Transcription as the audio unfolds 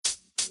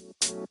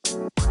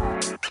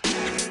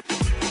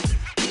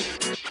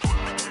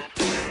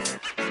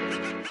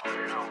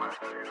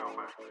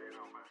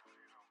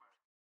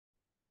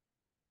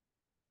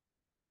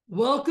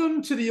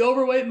Welcome to the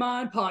Overweight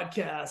Mind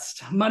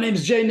podcast. My name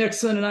is Jay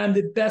Nixon, and I'm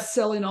the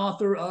best-selling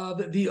author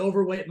of The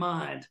Overweight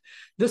Mind.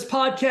 This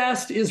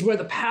podcast is where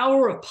the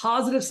power of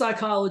positive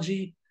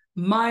psychology,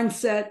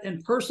 mindset,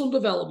 and personal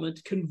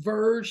development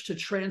converge to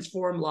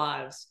transform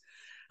lives.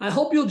 I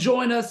hope you'll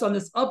join us on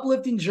this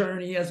uplifting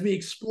journey as we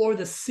explore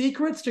the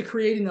secrets to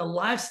creating a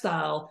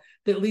lifestyle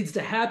that leads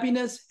to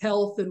happiness,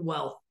 health, and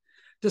wealth.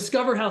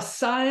 Discover how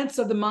science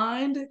of the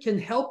mind can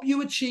help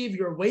you achieve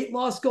your weight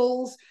loss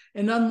goals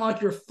and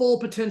unlock your full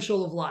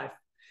potential of life.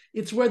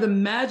 It's where the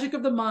magic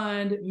of the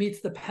mind meets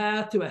the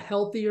path to a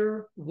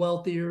healthier,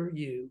 wealthier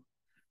you.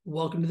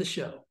 Welcome to the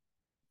show.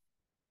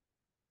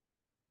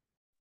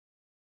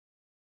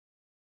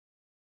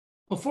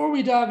 Before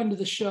we dive into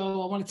the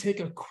show, I want to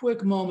take a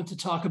quick moment to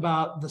talk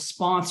about the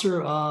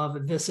sponsor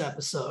of this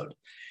episode.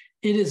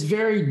 It is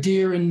very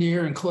dear and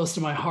near and close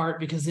to my heart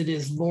because it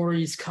is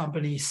Lori's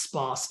company,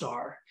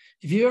 SpaStar.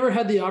 If you ever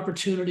had the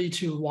opportunity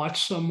to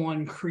watch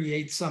someone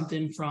create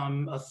something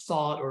from a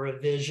thought or a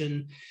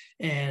vision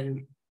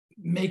and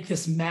make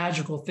this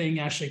magical thing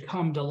actually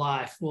come to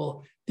life,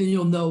 well, then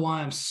you'll know why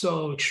I'm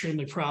so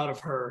extremely proud of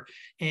her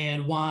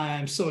and why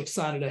I'm so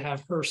excited to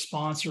have her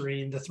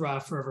sponsoring the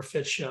Thrive Forever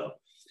Fit show.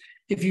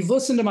 If you've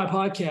listened to my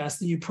podcast,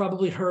 then you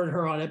probably heard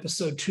her on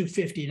episode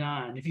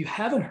 259. If you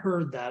haven't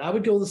heard that, I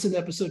would go listen to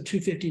episode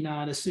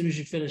 259 as soon as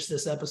you finish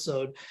this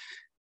episode.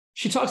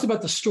 She talks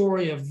about the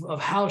story of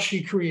how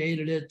she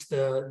created it,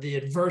 the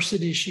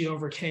adversity she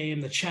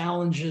overcame, the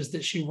challenges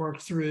that she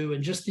worked through,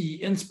 and just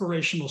the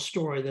inspirational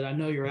story that I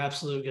know you're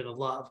absolutely going to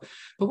love.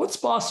 But what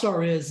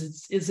SpaStar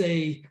is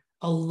a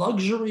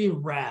luxury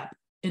wrap.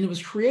 And it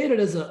was created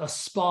as a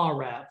spa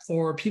wrap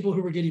for people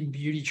who were getting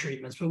beauty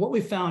treatments. But what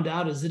we found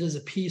out is it is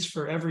a piece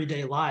for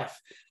everyday life.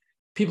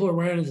 People are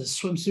wearing it as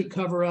swimsuit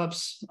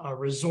cover-ups,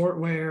 resort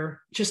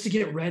wear, just to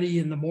get ready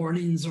in the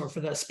mornings or for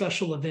that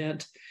special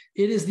event.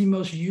 It is the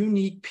most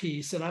unique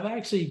piece. And I've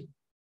actually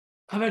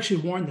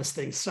worn this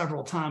thing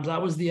several times. I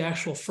was the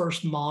actual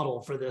first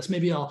model for this.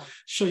 Maybe I'll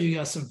show you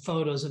guys some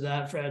photos of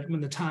that, Fred,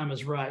 when the time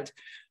is right.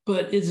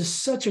 But it is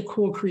such a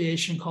cool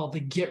creation called the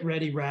Get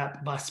Ready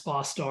Wrap by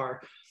SpaStar.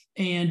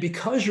 And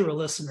because you're a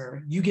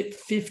listener, you get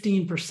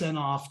 15%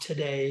 off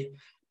today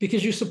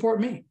because you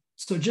support me.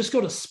 So just go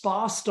to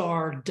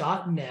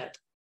spastar.net,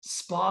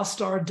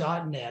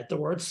 spastar.net, the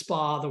word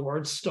spa, the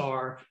word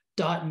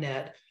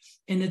star.net.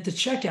 And at the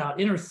checkout,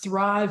 enter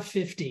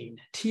Thrive15,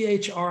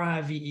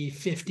 THRIVE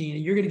 15,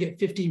 and you're going to get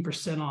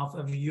 15% off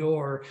of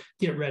your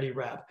Get Ready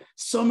Wrap.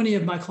 So many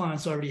of my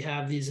clients already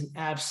have these and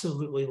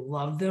absolutely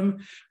love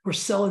them. We're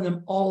selling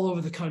them all over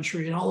the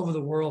country and all over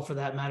the world, for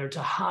that matter, to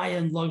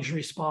high-end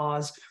luxury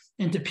spas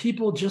and to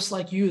people just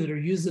like you that are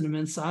using them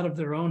inside of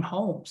their own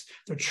homes.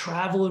 They're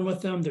traveling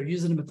with them. They're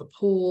using them at the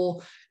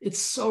pool. It's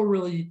so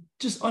really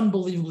just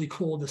unbelievably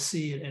cool to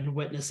see and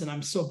witness. And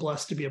I'm so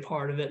blessed to be a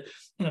part of it.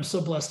 And I'm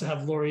so blessed to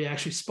have Lori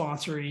actually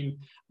sponsoring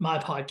my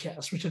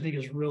podcast, which I think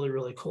is really,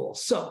 really cool.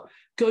 So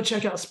go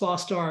check out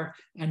SpaStar.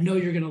 I know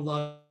you're going to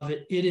love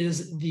it. It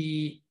is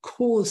the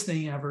coolest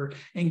thing ever.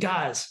 And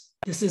guys,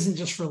 this isn't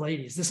just for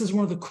ladies. This is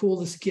one of the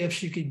coolest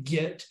gifts you could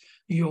get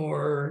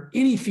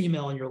any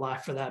female in your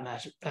life, for that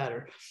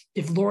matter.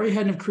 If Lori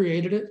hadn't have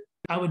created it,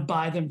 I would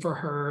buy them for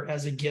her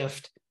as a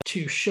gift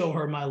to show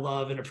her my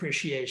love and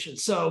appreciation.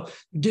 So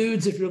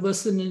dudes, if you're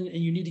listening and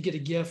you need to get a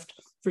gift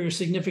for your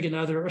significant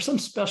other or some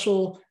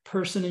special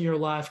person in your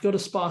life, go to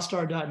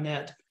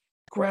spastar.net,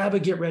 grab a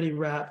Get Ready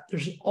Wrap.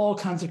 There's all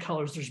kinds of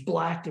colors. There's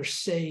black, there's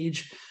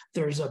sage,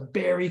 there's a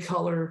berry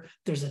color,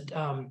 there's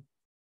a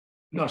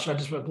gosh, I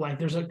just went blank.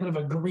 There's a kind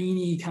of a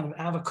greeny, kind of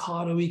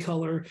avocado-y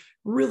color.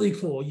 Really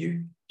cool.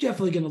 You're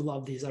definitely going to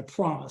love these, I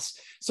promise.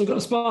 So go to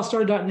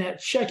spastar.net,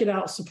 check it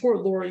out,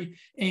 support Lori.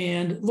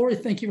 And Lori,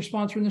 thank you for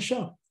sponsoring the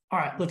show. All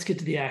right, let's get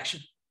to the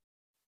action.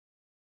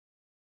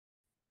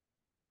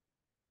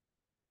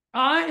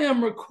 I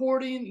am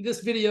recording this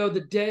video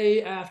the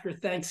day after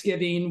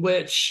Thanksgiving,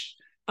 which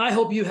I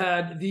hope you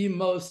had the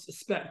most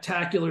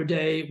spectacular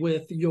day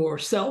with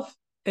yourself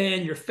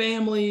and your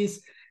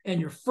families and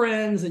your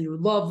friends and your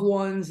loved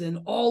ones and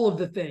all of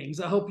the things.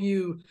 I hope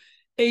you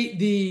ate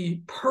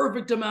the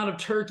perfect amount of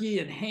turkey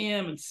and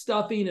ham and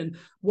stuffing and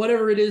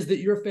whatever it is that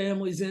your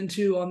family's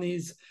into on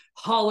these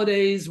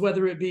holidays,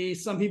 whether it be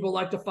some people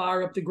like to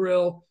fire up the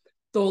grill,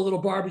 throw a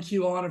little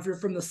barbecue on if you're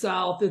from the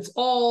South. It's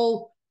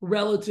all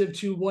relative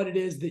to what it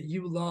is that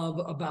you love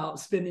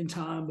about spending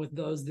time with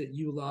those that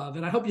you love.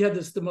 And I hope you had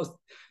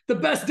the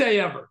best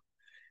day ever.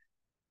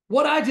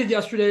 What I did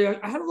yesterday,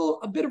 I had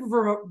a bit of a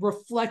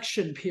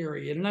reflection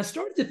period, and I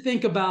started to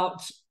think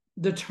about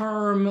the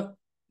term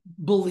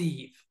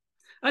believe.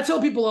 I tell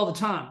people all the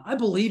time, I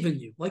believe in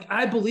you. Like,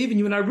 I believe in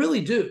you, and I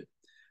really do.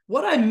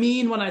 What I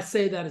mean when I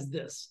say that is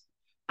this.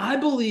 I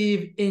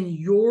believe in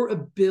your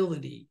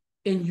ability,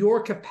 in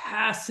your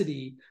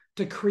capacity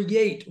to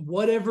create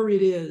whatever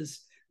it is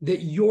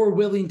that you're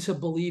willing to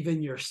believe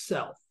in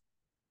yourself.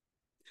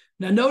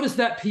 Now, notice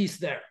that piece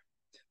there,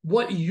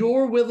 what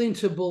you're willing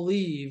to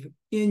believe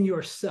in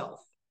yourself.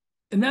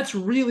 And that's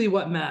really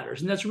what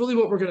matters. And that's really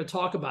what we're going to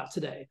talk about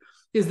today,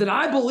 is that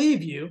I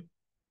believe you,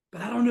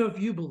 but I don't know if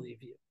you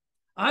believe you.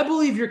 I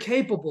believe you're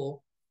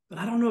capable, but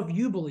I don't know if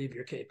you believe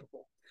you're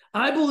capable.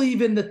 I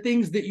believe in the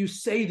things that you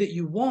say that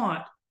you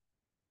want,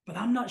 but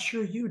I'm not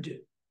sure you do.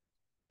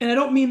 And I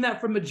don't mean that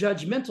from a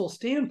judgmental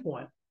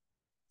standpoint.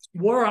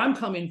 Where I'm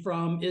coming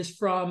from is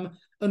from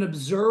an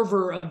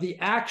observer of the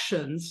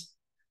actions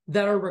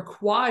that are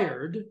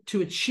required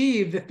to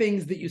achieve the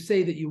things that you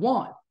say that you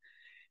want.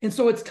 And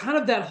so it's kind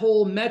of that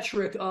whole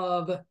metric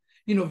of,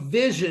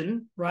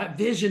 vision, right?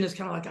 Vision is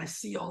kind of like, I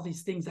see all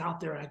these things out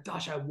there and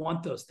gosh, I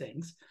want those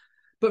things.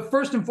 But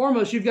first and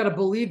foremost, you've got to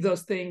believe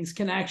those things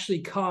can actually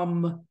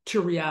come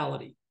to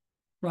reality,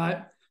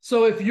 right?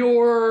 So if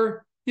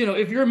you're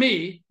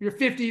me, you're a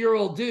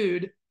 50-year-old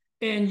dude,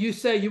 and you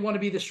say you want to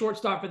be the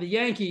shortstop for the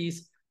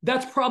Yankees,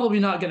 that's probably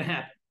not going to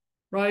happen,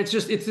 right?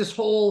 It's this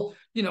whole,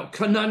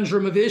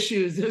 conundrum of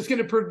issues that's going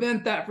to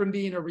prevent that from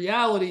being a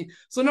reality.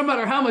 So no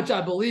matter how much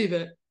I believe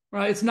it,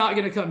 right, it's not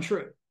going to come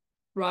true,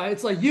 right?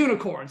 It's like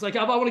unicorns. Like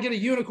if I want to get a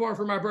unicorn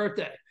for my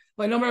birthday,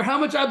 like no matter how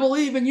much I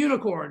believe in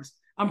unicorns,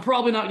 I'm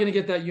probably not going to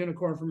get that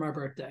unicorn for my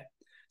birthday.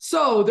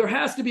 So there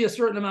has to be a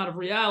certain amount of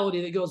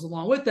reality that goes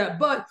along with that.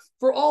 But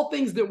for all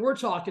things that we're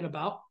talking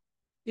about,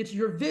 it's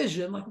your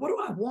vision. Like, what do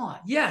I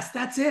want? Yes,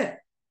 that's it.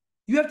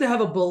 You have to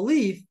have a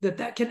belief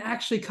that can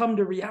actually come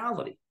to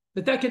reality,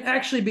 that can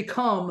actually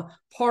become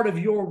part of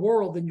your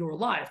world and your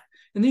life.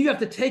 And then you have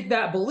to take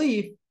that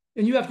belief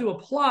and you have to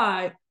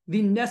apply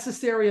the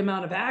necessary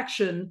amount of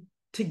action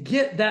to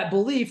get that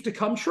belief to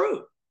come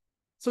true.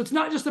 So it's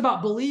not just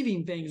about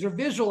believing things or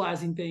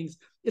visualizing things.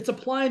 It's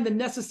applying the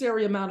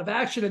necessary amount of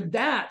action. And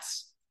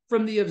that's,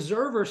 from the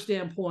observer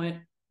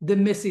standpoint, the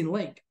missing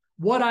link.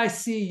 What I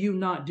see you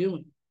not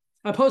doing.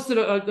 I posted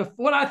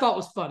what I thought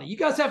was funny. You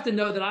guys have to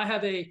know that I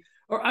have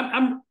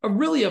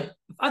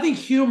I think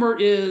humor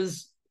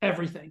is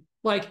everything.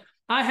 Like,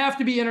 I have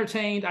to be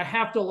entertained. I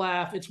have to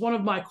laugh. It's one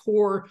of my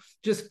core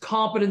just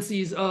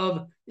competencies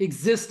of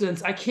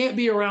existence. I can't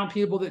be around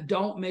people that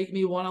don't make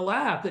me want to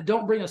laugh, that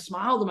don't bring a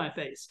smile to my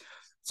face.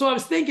 So I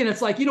was thinking,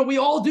 it's like, we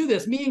all do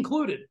this, me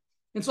included.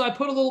 And so I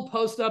put a little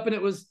post up, and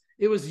it was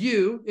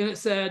you, and it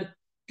said,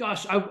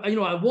 gosh, I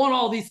want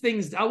all these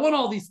things. I want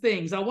all these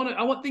things. I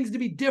want things to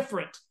be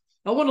different.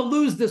 I want to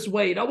lose this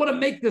weight. I want to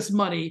make this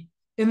money.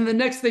 And then the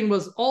next thing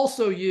was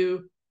also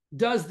you,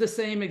 does the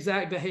same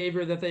exact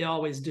behavior that they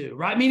always do,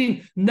 right?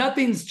 Meaning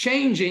nothing's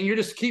changing. You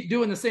just keep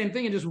doing the same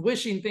thing and just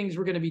wishing things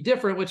were going to be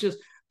different, which is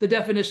the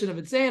definition of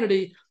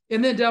insanity.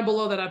 And then down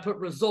below that, I put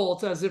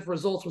results, as if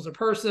results was a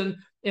person.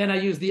 And I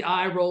use the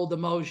eye rolled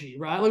emoji,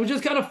 right? Which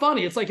is kind of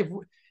funny. It's like, if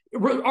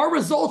our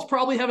results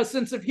probably have a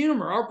sense of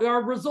humor.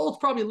 Our results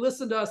probably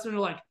listen to us and they're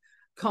like,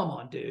 come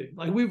on, dude.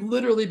 Like, we've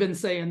literally been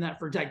saying that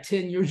for like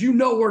 10 years.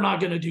 We're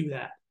not going to do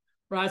that,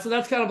 right? So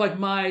that's kind of like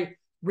my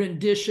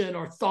rendition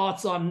or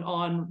thoughts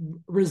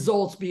on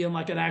results being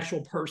like an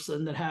actual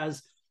person that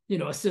has,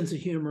 a sense of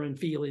humor and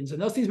feelings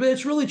and those things. But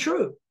it's really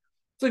true.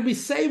 It's like, we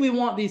say we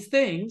want these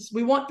things.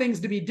 We want things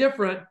to be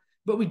different,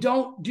 but we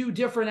don't do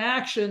different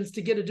actions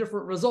to get a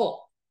different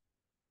result.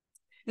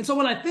 And so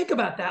when I think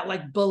about that,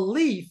 like,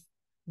 belief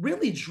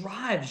really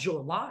drives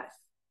your life.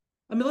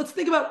 I mean, let's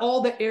think about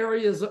all the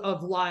areas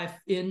of life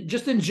in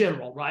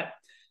general, right?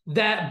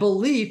 That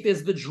belief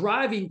is the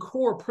driving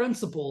core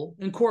principle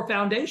and core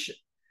foundation.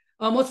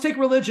 Let's take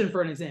religion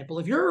for an example.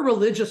 If you're a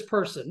religious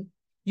person,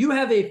 you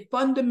have a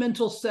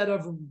fundamental set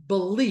of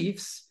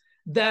beliefs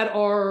that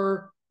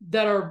are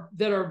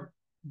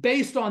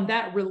based on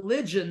that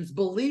religion's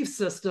belief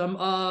system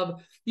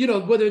of,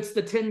 whether it's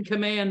the 10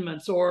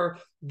 Commandments or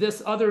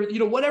this other,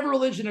 whatever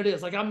religion it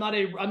is. Like, I'm not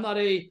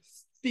a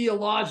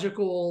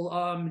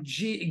theological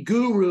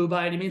guru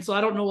by any means, so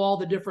I don't know all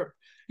the different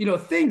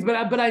things,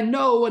 but I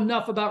know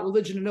enough about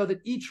religion to know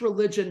that each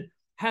religion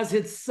has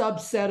its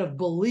subset of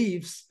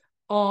beliefs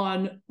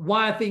on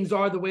why things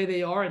are the way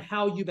they are and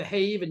how you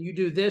behave, and you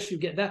do this, you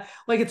get that.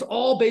 Like, it's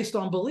all based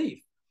on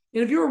belief.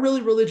 And if you're a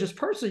really religious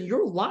person,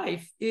 your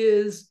life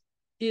is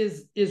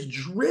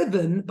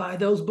driven by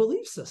those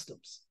belief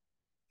systems.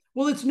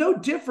 Well, it's no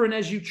different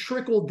as you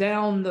trickle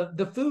down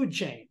the food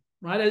chain,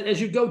 right? As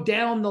you go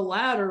down the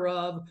ladder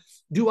of,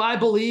 do I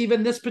believe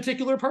in this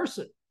particular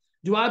person?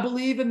 Do I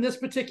believe in this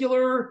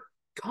particular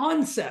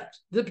concept,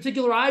 the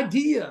particular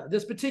idea,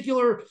 this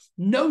particular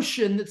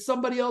notion that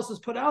somebody else has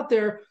put out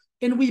there?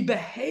 And we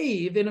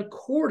behave in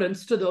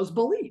accordance to those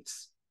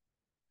beliefs,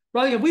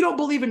 right? If we don't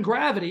believe in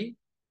gravity,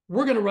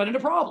 we're going to run into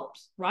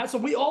problems, right? So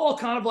we all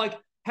kind of like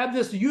have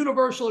this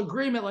universal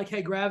agreement, like,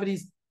 hey,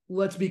 gravity's,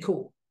 let's be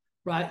cool,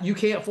 right? You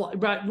can't fly,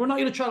 right? We're not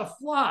going to try to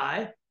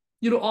fly,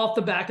 off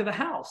the back of the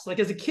house. Like,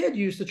 as a kid,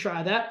 you used to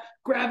try that.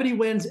 Gravity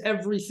wins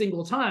every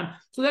single time.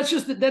 So that's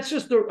just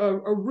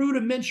a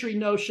rudimentary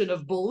notion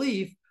of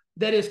belief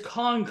that is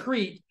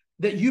concrete,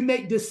 that you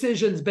make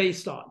decisions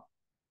based on.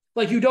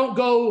 Like, you don't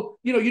go,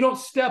 you don't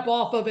step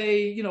off of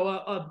a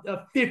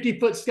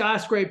 50-foot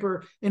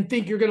skyscraper and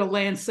think you're going to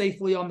land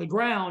safely on the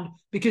ground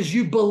because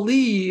you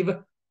believe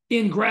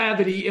in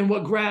gravity and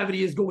what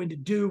gravity is going to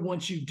do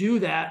once you do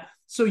that.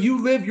 So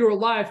you live your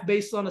life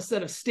based on a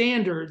set of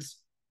standards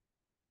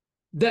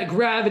that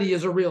gravity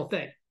is a real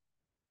thing.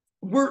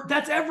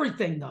 That's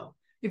everything, though.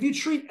 If you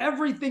treat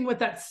everything with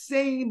that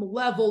same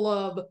level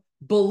of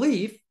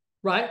belief,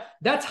 right?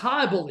 That's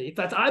high belief.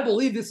 That's, I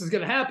believe this is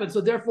going to happen.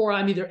 So therefore,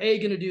 I'm either A,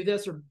 going to do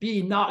this, or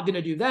B, not going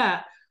to do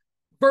that,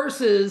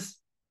 versus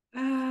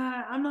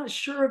I'm not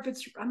sure.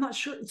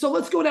 So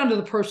let's go down to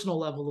the personal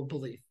level of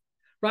belief,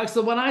 right?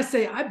 So when I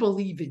say I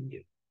believe in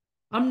you,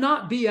 I'm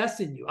not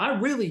BSing you. I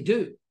really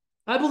do.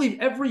 I believe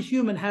every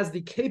human has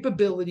the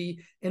capability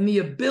and the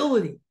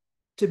ability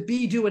to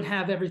be, do, and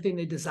have everything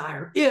they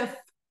desire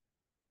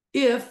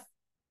if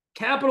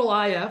capital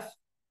IF,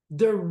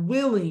 they're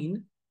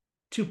willing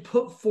to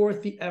put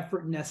forth the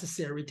effort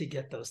necessary to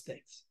get those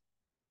things.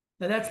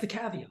 Now that's the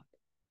caveat.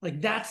 Like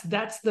that's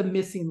the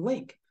missing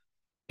link.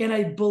 And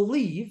I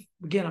believe,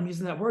 again, I'm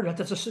using that word,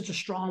 that's such a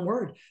strong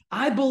word.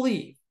 I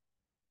believe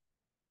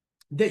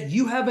that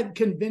you haven't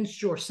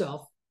convinced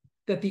yourself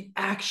that the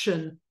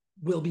action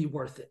will be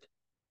worth it.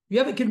 You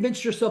haven't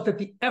convinced yourself that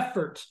the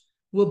effort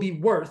will be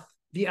worth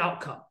the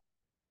outcome.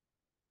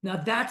 Now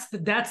that's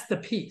the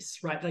piece,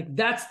 right? Like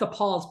that's the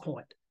pause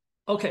point.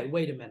 Okay,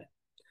 wait a minute.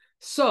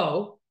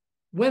 So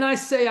when I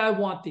say I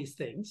want these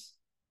things,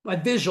 I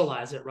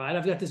visualize it, right?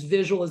 I've got this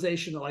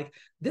visualization of like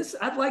this,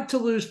 I'd like to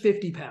lose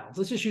 50 pounds.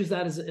 Let's just use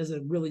that as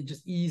a really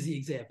just easy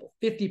example.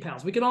 50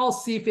 pounds. We can all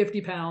see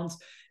 50 pounds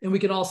and we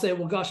can all say,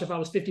 well, gosh, if I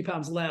was 50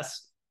 pounds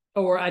less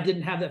or I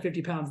didn't have that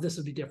 50 pounds, this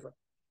would be different.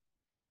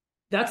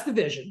 That's the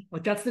vision.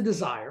 Like that's the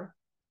desire.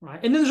 Right.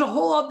 And there's a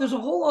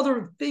whole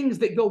other things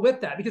that go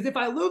with that, because if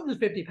I lose the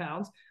 50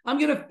 pounds, I'm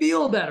going to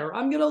feel better.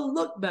 I'm going to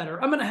look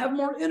better. I'm going to have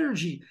more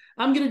energy.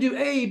 I'm going to do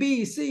A,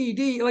 B, C,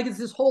 D. Like it's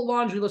this whole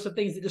laundry list of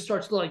things that just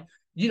starts to like,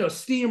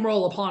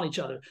 steamroll upon each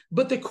other.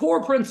 But the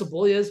core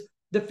principle is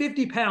the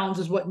 50 pounds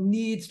is what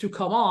needs to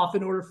come off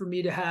in order for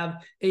me to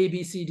have A,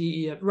 B, C,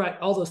 D, E, right?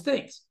 All those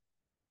things.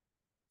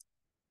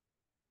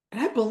 And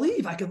I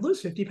believe I could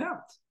lose 50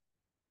 pounds.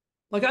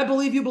 Like I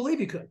believe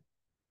you could.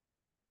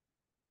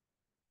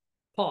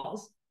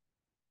 Pause.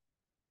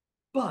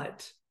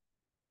 But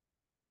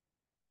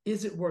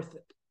is it worth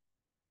it?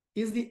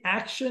 Is the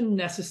action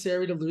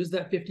necessary to lose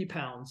that 50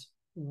 pounds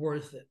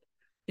worth it?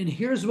 And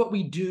here's what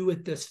we do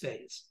at this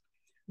phase.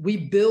 We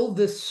build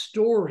this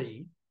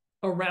story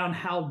around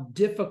how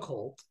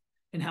difficult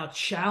and how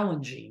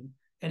challenging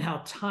and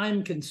how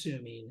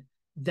time-consuming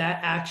that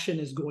action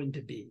is going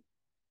to be.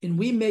 And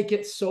we make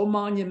it so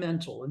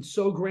monumental and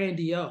so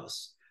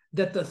grandiose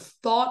that the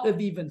thought of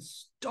even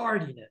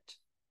starting it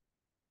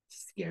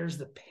scares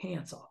the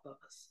pants off of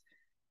us.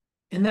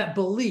 And that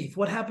belief,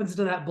 what happens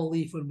to that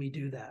belief when we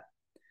do that?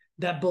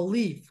 That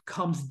belief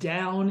comes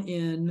down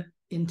in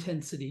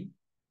intensity,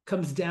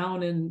 comes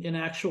down in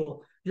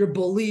actual, your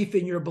belief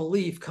in your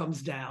belief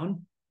comes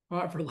down,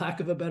 right, for lack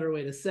of a better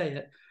way to say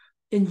it.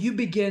 And you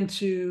begin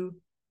to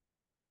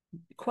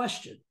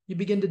question, you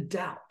begin to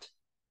doubt,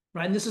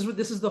 right? And this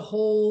is the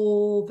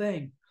whole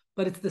thing,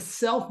 but it's the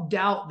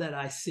self-doubt that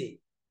I see.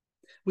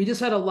 We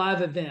just had a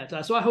live event.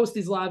 So I host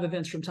these live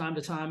events from time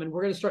to time, and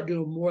we're going to start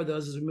doing more of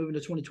those as we move into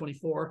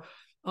 2024.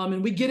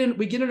 And we get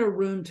in a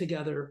room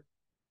together,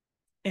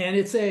 and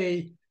it's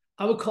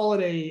I would call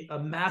it a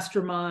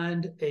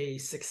mastermind, a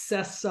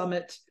success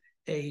summit,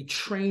 a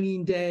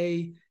training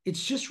day.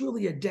 It's just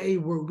really a day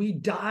where we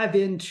dive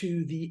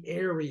into the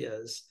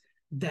areas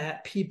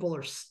that people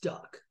are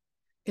stuck.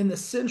 And the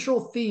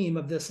central theme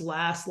of this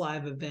last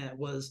live event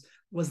was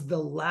the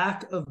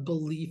lack of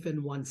belief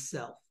in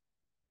oneself.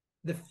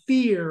 The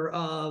fear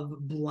of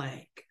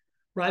blank,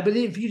 right? But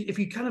if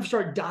you kind of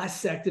start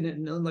dissecting it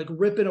and like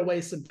ripping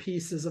away some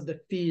pieces of the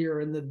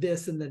fear and the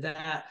this and the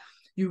that,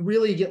 you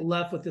really get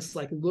left with this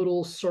like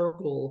little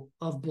circle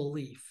of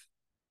belief,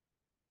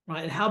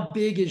 right? And how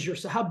big is your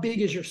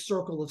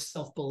circle of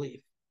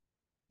self-belief?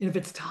 And if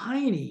it's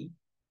tiny,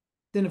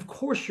 then of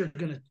course you're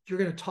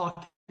gonna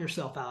talk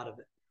yourself out of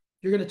it.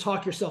 You're gonna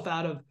talk yourself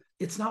out of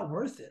it's not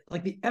worth it.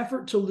 Like the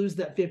effort to lose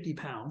that 50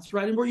 pounds,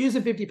 right? And we're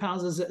using 50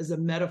 pounds as a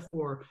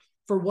metaphor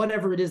for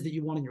whatever it is that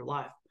you want in your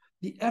life.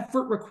 The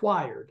effort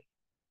required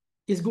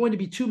is going to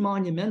be too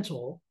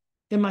monumental.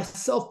 And my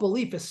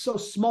self-belief is so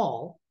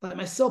small, like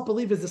my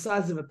self-belief is the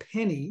size of a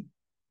penny,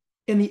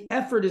 and the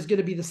effort is going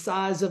to be the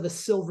size of a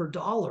silver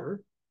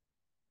dollar.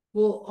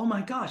 Well, oh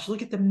my gosh,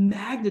 look at the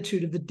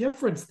magnitude of the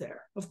difference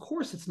there. Of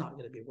course, it's not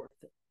going to be worth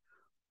it.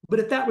 But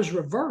if that was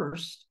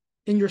reversed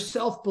and your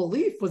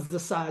self-belief was the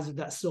size of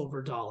that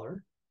silver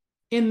dollar,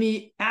 and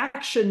the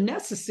action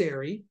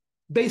necessary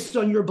based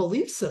on your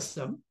belief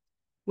system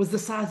was the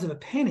size of a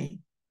penny,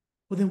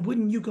 well, then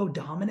wouldn't you go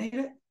dominate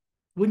it?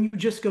 Wouldn't you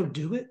just go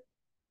do it?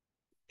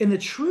 And the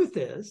truth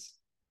is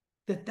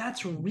that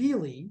that's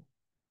really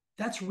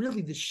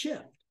the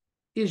shift,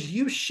 is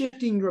you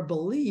shifting your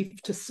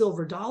belief to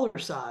silver dollar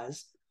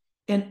size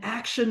and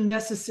action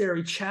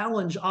necessary,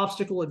 challenge,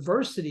 obstacle,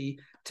 adversity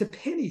to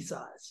penny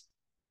size.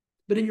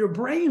 But in your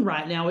brain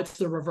right now, it's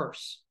the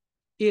reverse.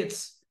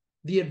 It's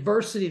the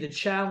adversity, the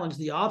challenge,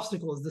 the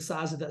obstacle is the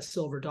size of that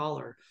silver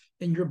dollar,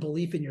 and your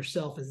belief in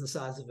yourself is the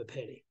size of a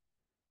penny.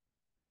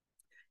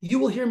 You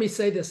will hear me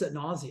say this ad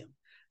nauseum.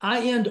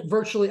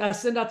 I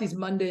send out these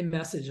Monday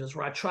messages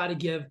where I try to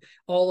give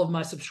all of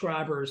my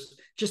subscribers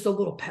just a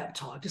little pep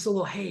talk, just a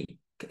little, hey,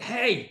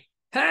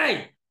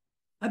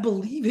 I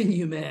believe in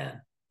you,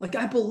 man. Like,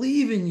 I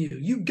believe in you.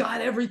 You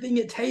got everything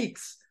it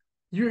takes.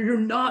 You're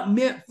not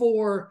meant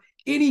for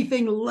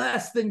anything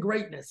less than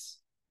greatness.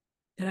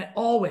 And I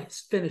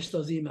always finish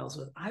those emails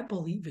with, I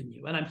believe in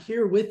you, and I'm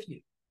here with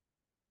you.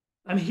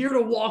 I'm here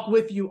to walk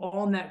with you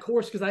on that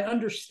course because I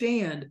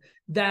understand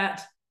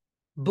that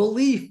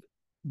belief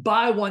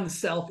by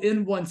oneself,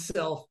 in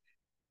oneself,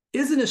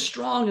 isn't as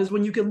strong as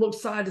when you can look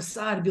side to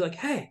side and be like,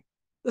 hey,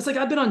 it's like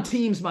I've been on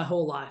teams my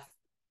whole life.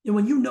 And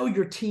when you know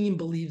your team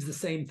believes the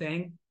same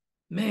thing,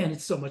 man,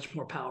 it's so much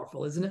more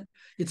powerful, isn't it?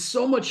 It's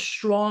so much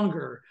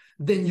stronger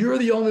than you're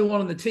the only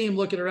one on the team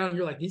looking around and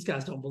you're like, these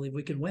guys don't believe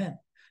we can win.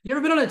 You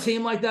ever been on a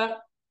team like that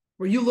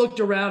where you looked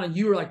around and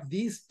you were like,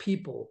 these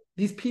people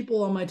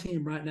on my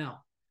team right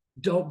now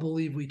don't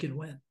believe we can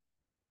win?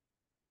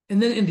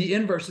 And then in the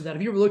inverse of that,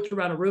 have you ever looked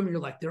around a room and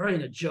you're like, there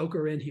ain't a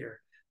joker in here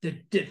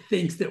that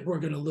thinks that we're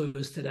going to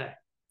lose today?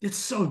 It's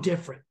so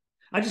different.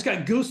 I just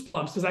got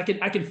goosebumps because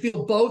I can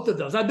feel both of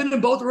those. I've been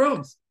in both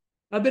rooms.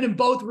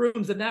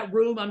 In that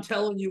room, I'm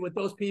telling you, with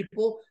those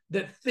people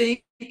that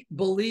think,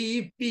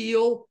 believe,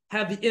 feel,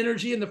 have the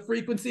energy and the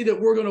frequency that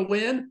we're going to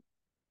win,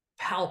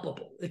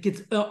 palpable. It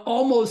gets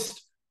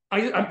almost.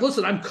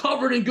 I'm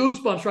covered in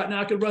goosebumps right now.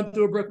 I could run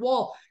through a brick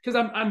wall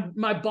because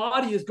my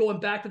body is going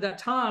back to that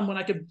time when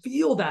I could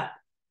feel that.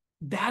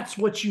 That's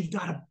what you've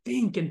got to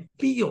think and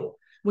feel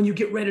when you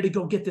get ready to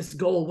go get this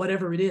goal,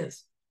 whatever it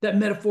is, that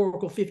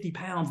metaphorical 50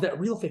 pounds, that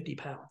real 50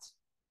 pounds.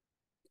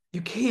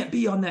 You can't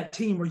be on that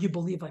team where you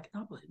believe like,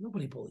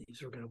 nobody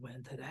believes we're going to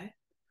win today.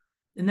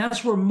 And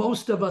that's where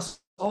most of us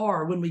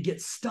are when we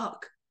get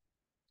stuck.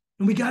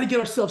 And we got to get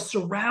ourselves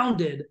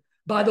surrounded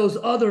by those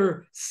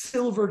other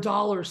silver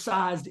dollar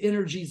sized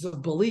energies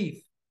of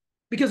belief.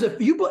 Because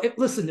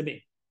listen to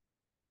me,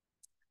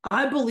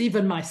 I believe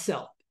in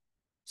myself.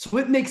 So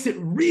it makes it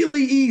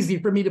really easy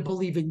for me to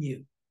believe in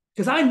you.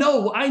 Because I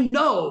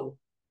know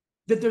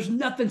that there's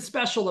nothing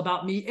special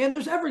about me and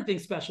there's everything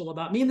special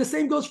about me. And the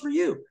same goes for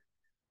you.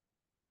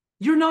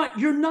 You're not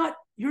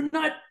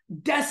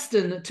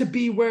destined to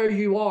be where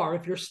you are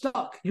if you're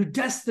stuck. You're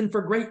destined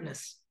for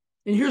greatness.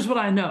 And here's what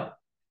I know.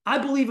 I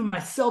believe in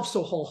myself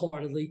so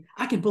wholeheartedly,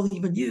 I can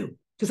believe in you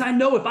because I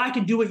know if I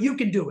can do it, you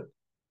can do it.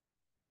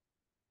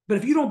 But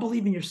if you don't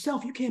believe in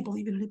yourself, you can't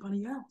believe in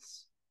anybody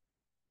else.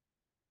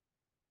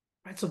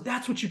 Right? So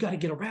that's what you got to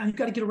get around. You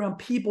got to get around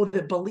people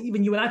that believe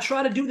in you. And I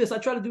try to do this. I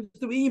try to do this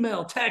through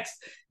email, text,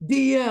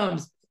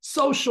 DMs,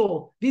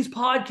 social, these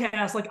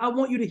podcasts. Like, I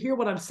want you to hear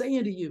what I'm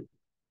saying to you.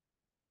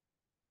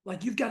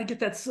 Like, you've got to get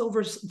that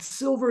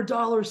silver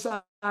dollar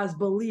size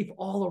belief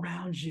all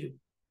around you.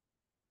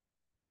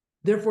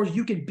 Therefore,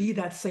 you can be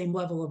that same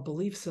level of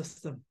belief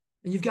system.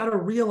 And you've got to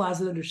realize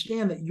and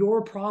understand that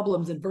your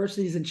problems,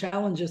 adversities, and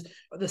challenges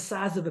are the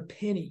size of a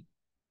penny.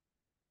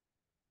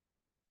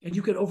 And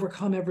you can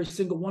overcome every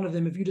single one of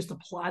them if you just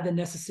apply the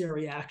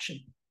necessary action.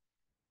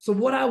 So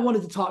what I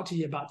wanted to talk to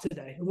you about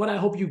today, and what I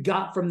hope you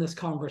got from this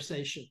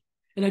conversation,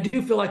 and I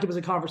do feel like it was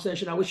a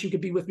conversation. I wish you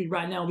could be with me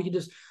right now. We can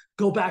just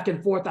go back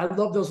and forth. I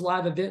love those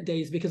live event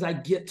days because I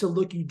get to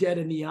look you dead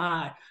in the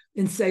eye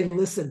and say,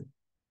 listen,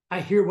 I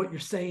hear what you're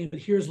saying,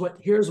 but here's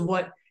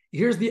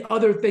the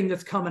other thing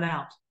that's coming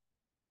out.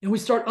 And we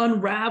start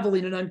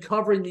unraveling and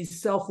uncovering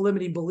these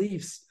self-limiting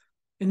beliefs.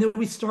 And then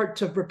we start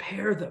to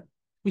repair them.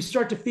 We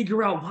start to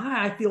figure out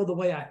why I feel the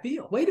way I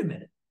feel. Wait a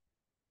minute.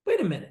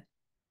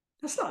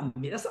 That's not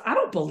me. I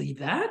don't believe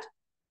that.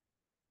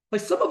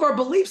 Like, some of our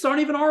beliefs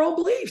aren't even our own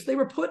beliefs. They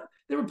were put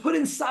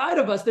inside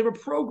of us. They were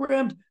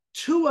programmed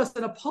to us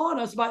and upon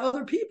us by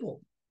other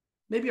people.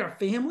 Maybe our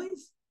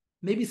families,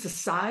 maybe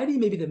society,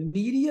 maybe the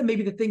media,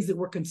 maybe the things that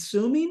we're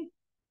consuming.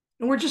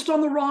 And we're just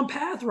on the wrong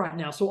path right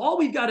now. So all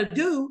we've got to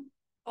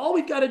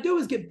do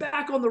is get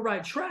back on the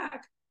right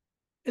track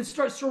and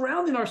start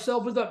surrounding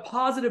ourselves with that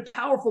positive,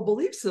 powerful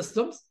belief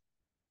systems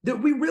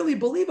that we really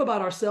believe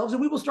about ourselves,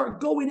 and we will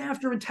start going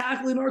after and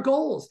tackling our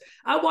goals.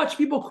 I watch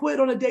people quit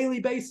on a daily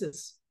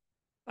basis.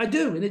 I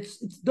do. And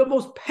it's the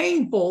most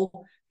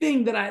painful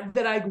thing that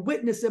I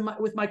witness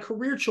with my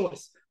career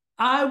choice.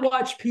 I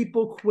watch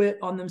people quit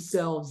on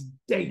themselves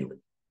daily.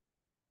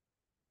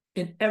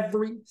 And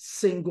every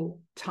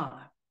single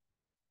time,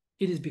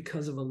 it is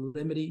because of a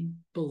limiting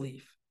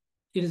belief.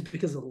 It is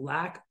because of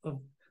lack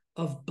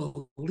of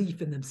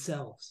belief in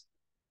themselves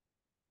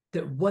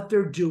that what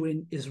they're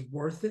doing is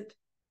worth it.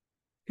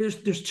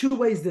 There's two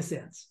ways this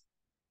ends.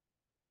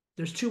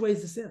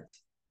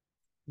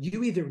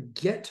 You either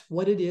get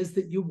what it is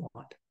that you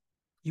want,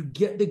 you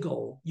get the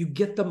goal, you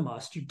get the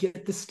must, you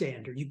get the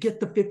standard, you get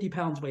the 50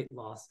 pounds weight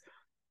loss,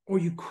 or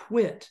you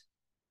quit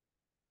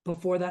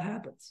before that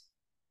happens.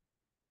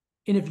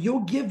 And if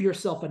you'll give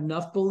yourself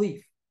enough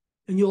belief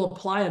and you'll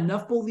apply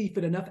enough belief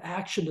and enough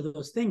action to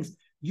those things,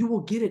 you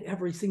will get it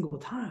every single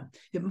time.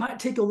 It might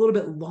take a little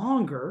bit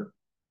longer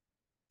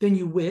than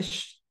you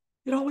wish.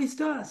 It always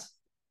does.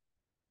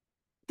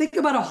 Think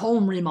about a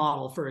home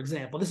remodel, for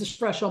example. This is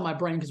fresh on my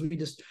brain because we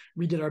just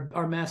redid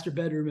our master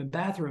bedroom and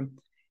bathroom.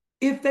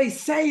 If they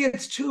say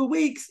it's 2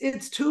 weeks,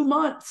 it's 2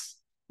 months,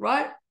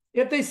 right?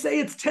 If they say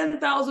it's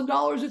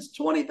 $10,000, it's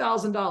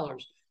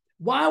 $20,000.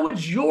 Why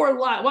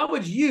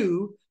would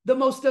you, the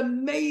most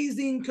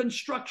amazing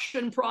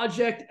construction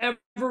project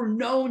ever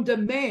known to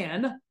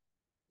man,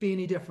 be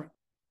any different?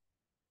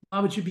 Why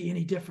would you be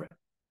any different?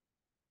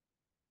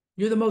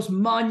 You're the most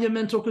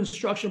monumental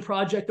construction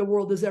project the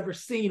world has ever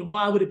seen.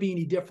 Why would it be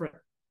any different?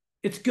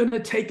 It's going to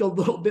take a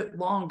little bit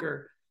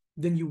longer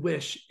than you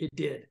wish it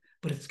did,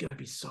 but it's going to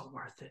be so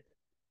worth it.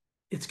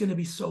 It's going to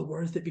be so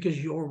worth it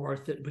because you're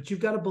worth it, but you've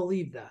got to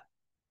believe that.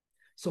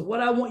 So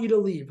what I want you to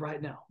leave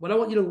right now, what I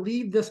want you to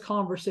leave this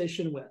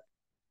conversation with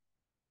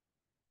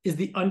is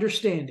the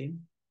understanding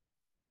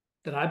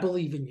that I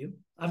believe in you.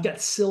 I've got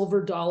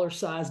silver dollar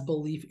size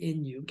belief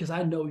in you because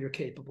I know you're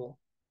capable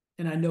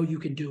and I know you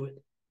can do it.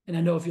 And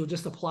I know if you'll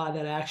just apply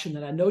that action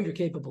that I know you're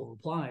capable of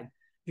applying,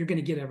 you're going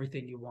to get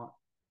everything you want.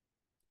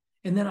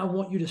 And then I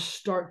want you to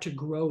start to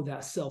grow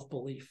that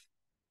self-belief.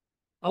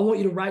 I want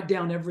you to write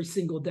down every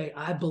single day,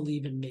 I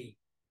believe in me.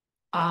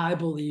 I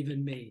believe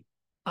in me.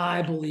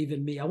 I believe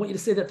in me. I want you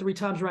to say that 3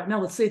 times right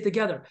now. Let's say it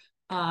together.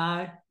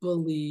 I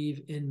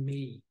believe in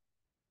me.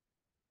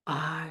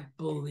 I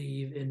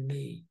believe in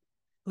me.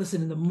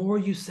 Listen, and the more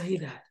you say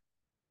that,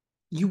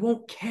 you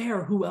won't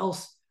care who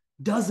else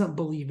doesn't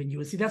believe in you.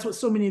 And see, that's what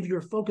so many of you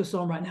are focused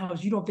on right now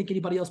is you don't think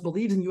anybody else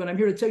believes in you. And I'm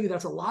here to tell you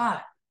that's a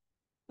lie.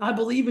 I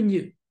believe in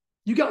you.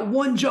 You got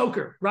one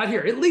joker right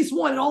here, at least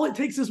one. And all it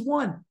takes is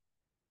one.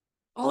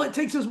 All it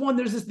takes is one.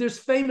 There's this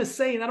famous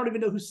saying. I don't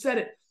even know who said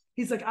it.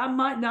 He's like, I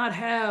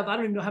don't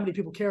even know how many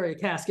people carry a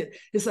casket.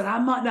 He said, I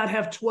might not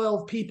have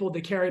 12 people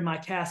to carry my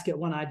casket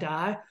when I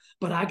die,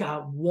 but I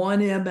got one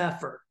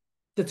MFer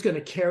that's going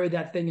to carry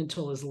that thing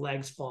until his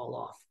legs fall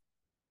off.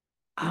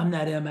 I'm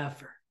that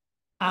MFer.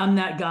 I'm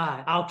that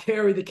guy. I'll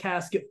carry the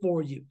casket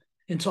for you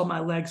until my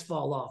legs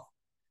fall off.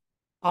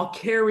 I'll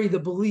carry the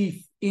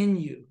belief in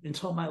you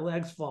until my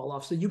legs fall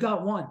off. So you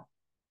got one.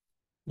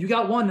 You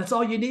got one. That's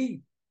all you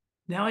need.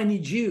 Now I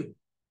need you.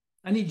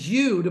 I need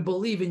you to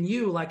believe in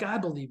you like I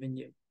believe in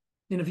you.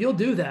 And if you'll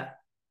do that,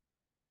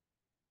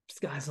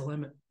 sky's the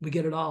limit. We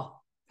get it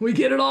all. We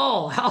get it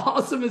all. How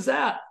awesome is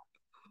that?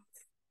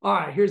 All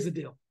right, here's the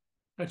deal.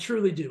 I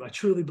truly do. I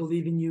truly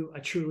believe in you. I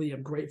truly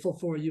am grateful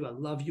for you. I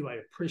love you. I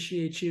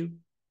appreciate you.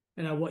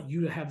 And I want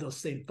you to have those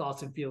same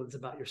thoughts and feelings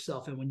about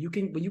yourself. And when you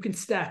can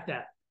stack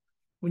that,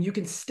 when you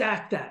can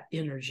stack that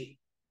energy,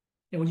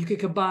 and when you can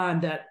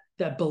combine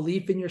that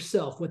belief in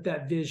yourself with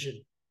that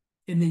vision,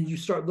 and then you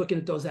start looking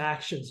at those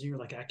actions and you're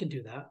like, I can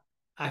do that.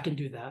 I can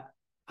do that.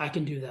 I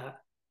can do that.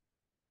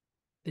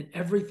 Then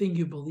everything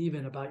you believe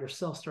in about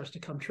yourself starts to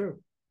come true.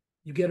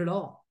 You get it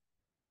all.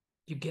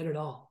 You get it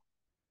all.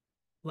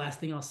 Last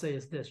thing I'll say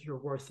is this,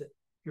 you're worth it.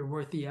 You're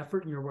worth the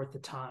effort and you're worth the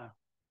time.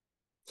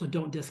 So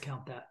don't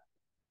discount that.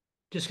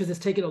 Just because it's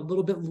taken a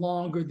little bit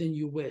longer than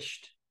you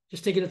wished.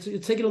 It's taken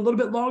a little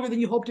bit longer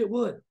than you hoped it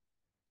would.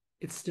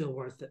 It's still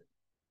worth it.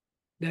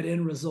 That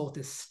end result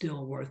is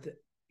still worth it.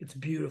 It's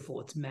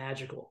beautiful. It's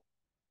magical.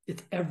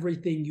 It's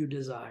everything you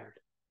desired.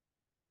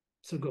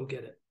 So go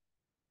get it.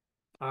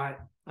 All right.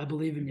 I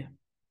believe in you.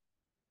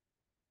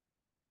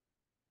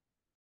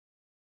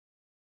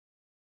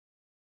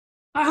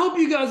 I hope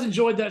you guys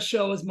enjoyed that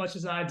show as much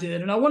as I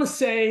did. And I want to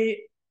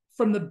say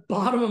from the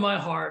bottom of my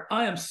heart,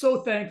 I am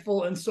so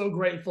thankful and so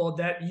grateful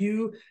that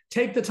you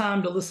take the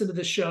time to listen to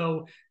the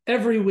show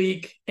every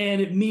week. And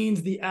it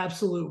means the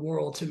absolute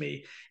world to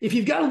me. If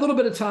you've got a little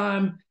bit of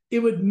time,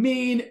 it would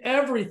mean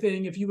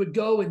everything if you would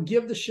go and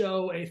give the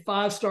show a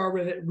 5-star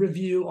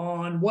review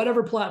on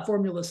whatever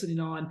platform you're listening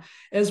on,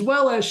 as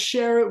well as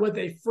share it with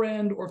a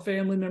friend or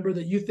family member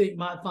that you think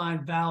might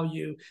find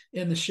value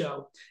in the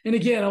show. And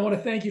again, I want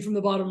to thank you from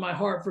the bottom of my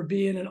heart for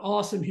being an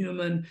awesome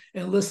human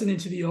and listening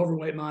to the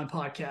Overweight Mind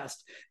podcast.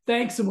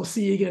 Thanks, and we'll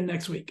see you again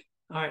next week.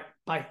 All right,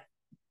 bye.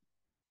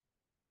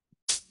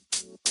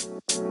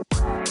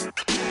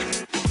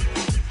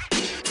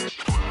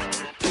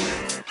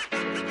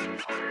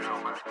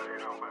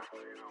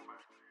 You know,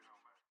 man.